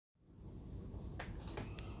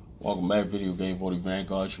Welcome back, Video Game Voting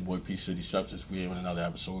Vanguard. It's your boy P City Substance. We have another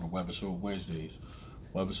episode of Webisode Wednesdays.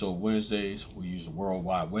 Webisode Wednesdays, we use the World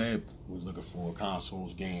Wide Web. We're looking for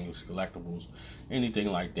consoles, games, collectibles,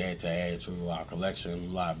 anything like that to add to our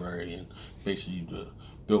collection library and basically to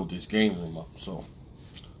build this game room up. So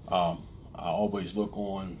I always look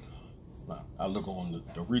on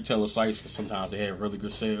the retailer sites because sometimes they have really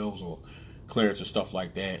good sales or clearance and stuff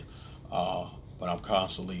like that. But I'm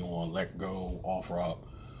constantly on LetGo, OfferUp,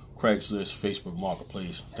 Craigslist, Facebook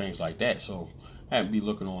Marketplace, things like that. So I haven't been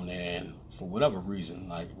looking on there, and for whatever reason,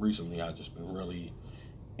 like recently, I've just been really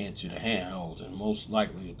into the handhelds, and most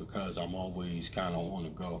likely because I'm always kind of on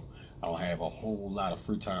the go. I don't have a whole lot of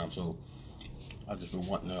free time, so I've just been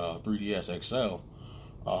wanting a 3DS XL,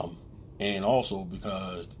 and also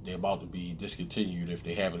because they're about to be discontinued if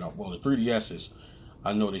they haven't. Well, the 3DSs,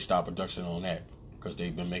 I know they stopped production on that because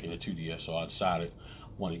they've been making a 2DS, so I decided I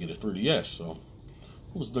want to get a 3DS. So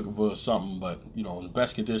I was looking for something, but in the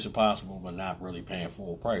best condition possible, but not really paying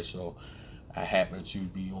full price. So I happened to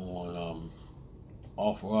be on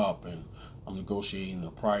OfferUp, and I'm negotiating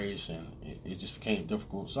the price, and it just became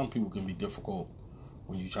difficult. Some people can be difficult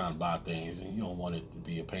when you're trying to buy things, and you don't want it to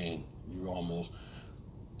be a pain. You almost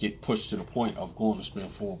get pushed to the point of going to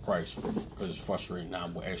spend full price because it's frustrating.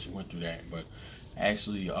 Now I actually went through that, but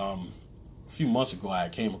actually, a few months ago, I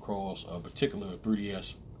came across a particular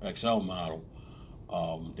 3DS XL model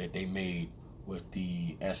that they made with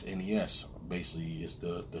the SNES. Basically, is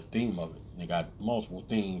the theme of it. They got multiple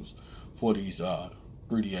themes for these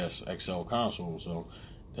 3DS XL consoles. So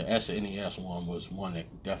the SNES one was one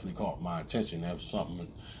that definitely caught my attention. That was something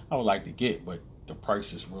I would like to get, but the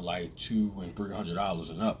prices were like $200 and $300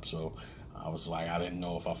 and up. So I was like, I didn't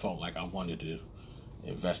know if I felt like I wanted to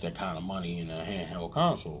invest that kind of money in a handheld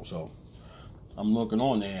console. So I'm looking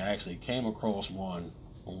on there. I actually came across one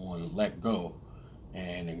on LetGo,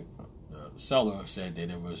 and the seller said that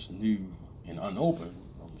it was new and unopened.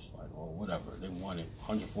 I was like, oh, whatever. They wanted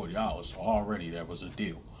 $140, so already that was a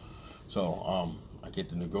deal. So I get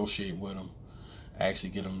to negotiate with them. I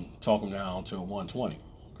actually get them, talk them down to $120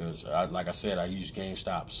 because, like I said, I use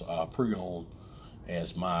GameStop's pre-owned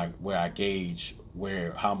as where I gauge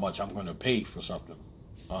how much I'm going to pay for something.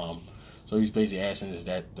 So he's basically asking, is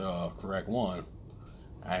that the correct one?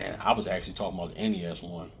 And I was actually talking about the NES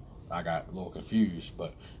one. I got a little confused,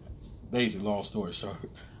 but basically, long story short,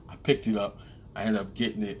 I picked it up. I ended up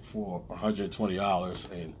getting it for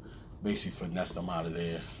 $120 and basically finessed them out of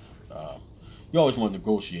there. You always want to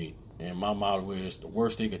negotiate, and my motto is the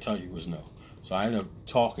worst they could tell you is no. So I ended up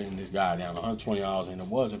talking this guy down $120, and it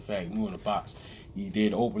was in fact new in the box. He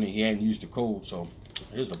did open it. He hadn't used the code, so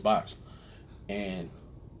here's the box. And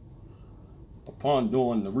upon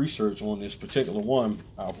doing the research on this particular one,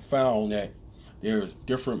 I found that there's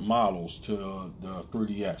different models to the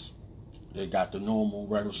 3DS. They got the normal,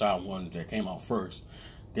 regular size one that came out first.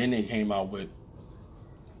 Then they came out with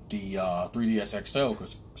the 3DS XL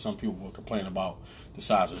because some people were complaining about the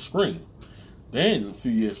size of the screen. Then a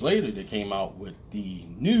few years later, they came out with the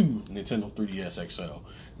new Nintendo 3DS XL.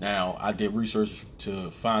 Now, I did research to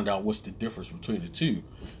find out what's the difference between the two.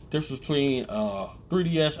 The difference between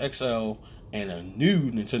 3DS XL and a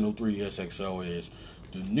new Nintendo 3DS XL is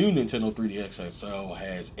the new Nintendo 3DS XL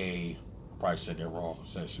has I probably said that wrong,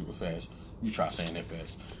 said it super fast. You try saying that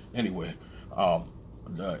fast. Anyway,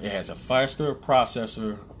 it has a faster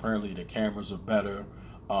processor. Apparently, the cameras are better.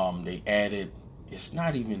 They added, it's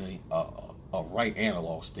not even a right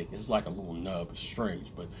analog stick. It's like a little nub. It's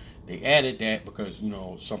strange, but they added that because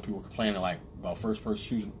some people complaining like about first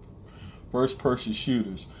person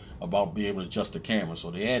shooters about being able to adjust the camera.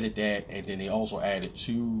 So they added that, and then they also added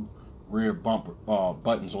 2 rear bumper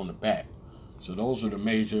buttons on the back. So those are the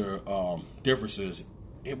major differences.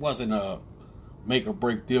 It wasn't a make or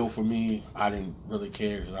break deal for me. I didn't really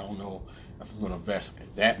care because I don't know if I'm going to invest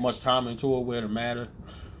that much time into it where it matter.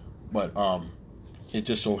 But it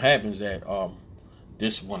just so happens that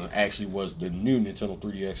this one actually was the new Nintendo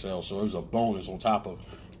 3DS XL, so it was a bonus on top of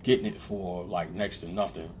getting it for like next to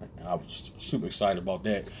nothing. And I was super excited about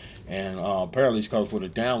that. And apparently it's comes with a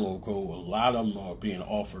download code. A lot of them are being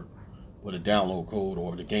offered with a download code,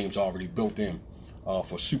 or the game's already built in.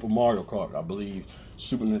 For Super Mario Kart, I believe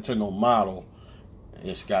Super Nintendo model,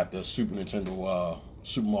 it's got the Super Nintendo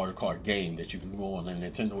Super Mario Kart game that you can go on the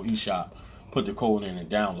Nintendo eShop, put the code in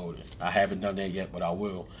and download it. I haven't done that yet, but I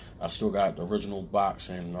will. I still got the original box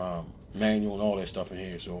and manual and all that stuff in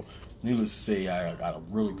here. So needless to say, I got a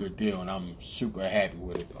really good deal, and I'm super happy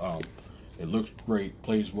with it. It looks great,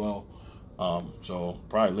 plays well. So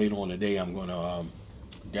probably later on today, I'm going to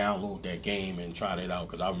download that game and try that out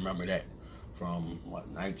because I remember that from what,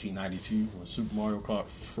 1992, when Super Mario Kart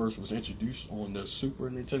first was introduced on the Super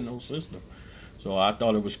Nintendo system. So I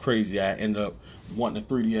thought it was crazy. I ended up wanting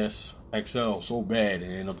the 3DS XL so bad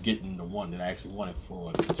and ended up getting the one that I actually wanted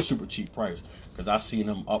for a super cheap price, because I seen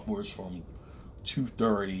them upwards from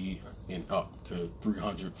 $230 and up to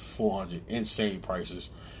 $300, $400, insane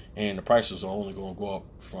prices. And the prices are only going to go up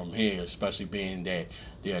from here, especially being that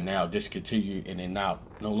they are now discontinued and they're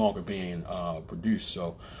no longer being produced.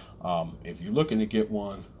 So if you're looking to get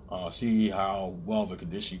one, see how well of a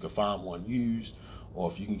condition you can find one used,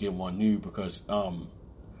 or if you can get one new, because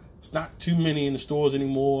it's not too many in the stores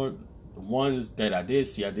anymore. The ones that I did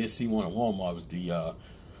see one at Walmart. Was the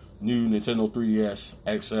new Nintendo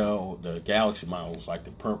 3DS XL, the Galaxy models, like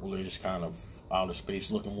the purplish kind of outer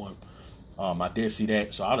space looking one. I did see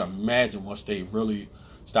that, so I'd imagine once they really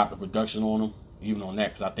stop the production on them, even on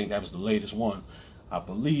that, because I think that was the latest one, I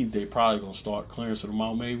believe they probably gonna start clearancing them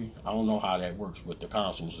out. Maybe, I don't know how that works with the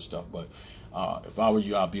consoles and stuff, but if I were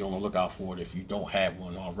you, I'd be on the lookout for it if you don't have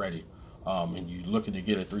one already, and you're looking to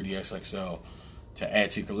get a 3DS XL to add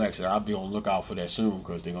to your collection. I'll be on the lookout for that soon,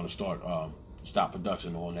 because they're gonna stop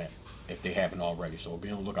production on that if they haven't already. So be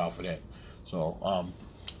on the lookout for that. So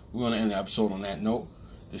we're gonna end the episode on that note.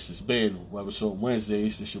 This has been Webisode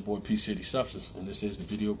Wednesdays. This is your boy P City Substance, and this is the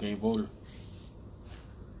Video Game Voter.